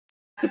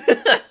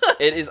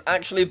It is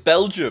actually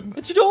Belgium.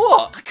 But you know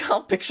what? I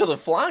can't picture the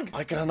flag.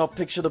 Why can I not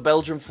picture the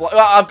Belgian flag?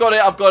 Ah, I've got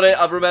it.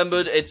 I've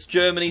remembered. It's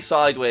Germany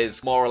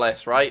sideways, more or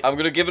less, right? I'm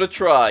gonna give it a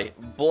try.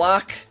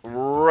 Black,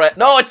 red.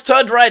 No, it's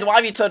turned red. Why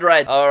have you turned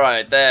red? All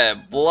right, there.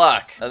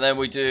 Black. And then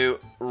we do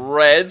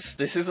reds.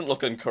 This isn't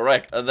looking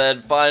correct. And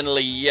then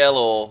finally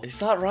yellow. Is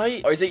that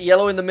right? Or is it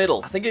yellow in the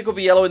middle? I think it could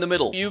be yellow in the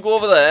middle. You go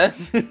over there.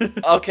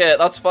 Okay,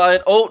 that's fine.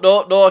 Oh,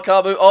 no, I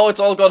can't move. Oh, it's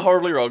all gone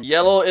horribly wrong.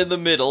 Yellow in the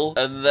middle.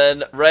 And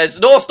then reds.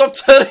 No, stop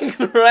turning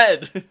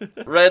red.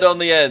 Red on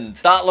the end.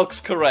 That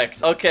looks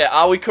correct. Okay,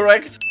 are we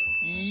correct?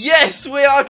 Yes, we are